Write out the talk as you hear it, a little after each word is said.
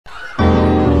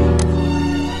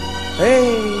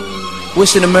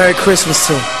Wishing a Merry Christmas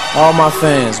to all my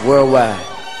fans worldwide.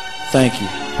 Thank you.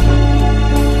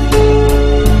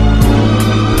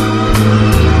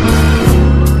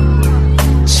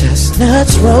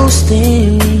 Chestnuts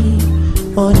roasting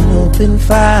on an open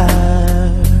fire,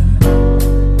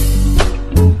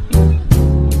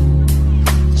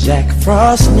 Jack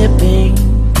Frost nipping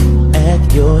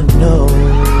at your nose,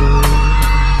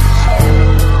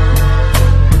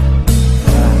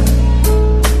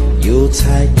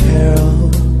 Yuletide carols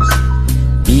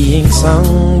being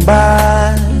sung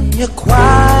by your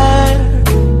choir,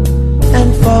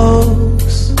 and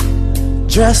folks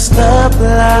dressed up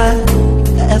like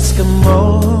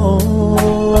Eskimos.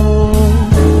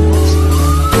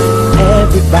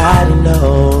 Everybody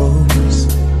knows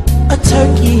a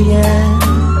turkey and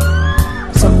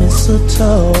some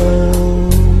mistletoe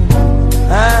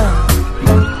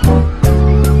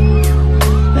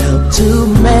help to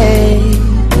make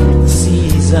the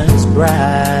seasons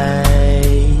bright.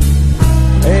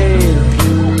 Hey,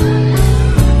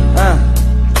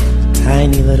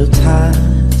 tiny little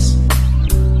tots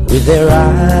with their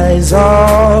eyes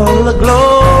all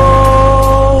aglow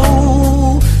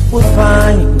will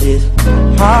find it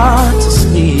hard to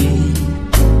sleep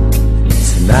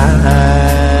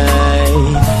tonight.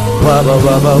 Wubba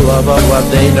wubba wubba wub,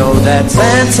 they know that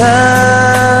Santa's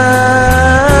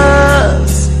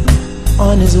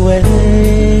on his way.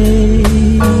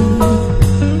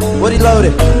 What he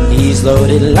loaded? He's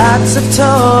loaded lots of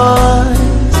toys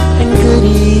and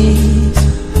goodies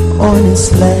on his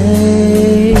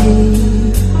sleigh,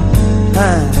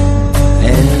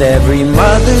 and every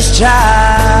mother's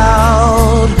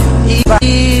child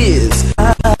is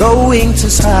going to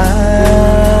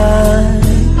sigh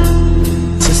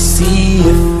to see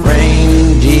if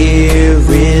reindeer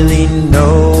really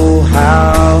know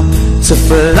how to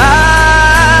fly.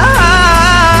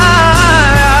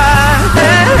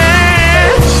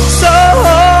 So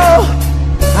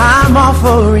I'm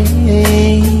offering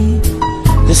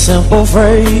the simple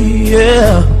phrase,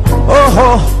 yeah,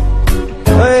 oh,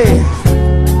 hey,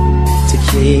 to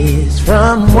kids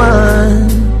from 1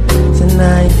 to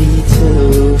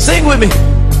 92. Sing with me.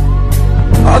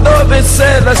 Although it's been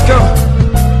said, let's go.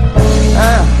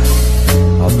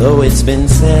 Although it's been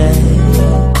said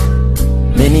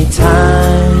many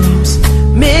times,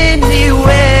 many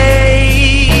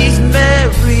ways,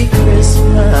 Merry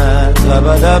Christmas,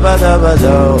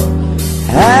 da-ba-da-ba-da-ba-do,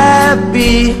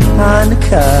 Happy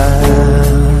Hanukkah,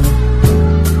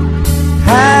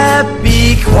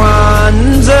 Happy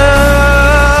Kwanzaa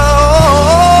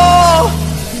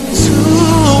to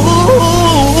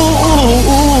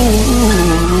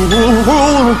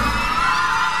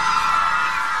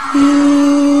you.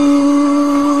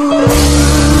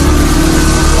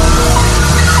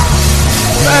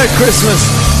 Merry Christmas.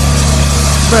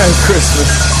 Merry Christmas.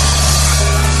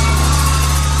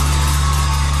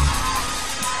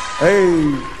 Hey,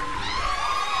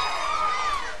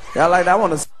 y'all like that? I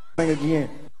want to sing again.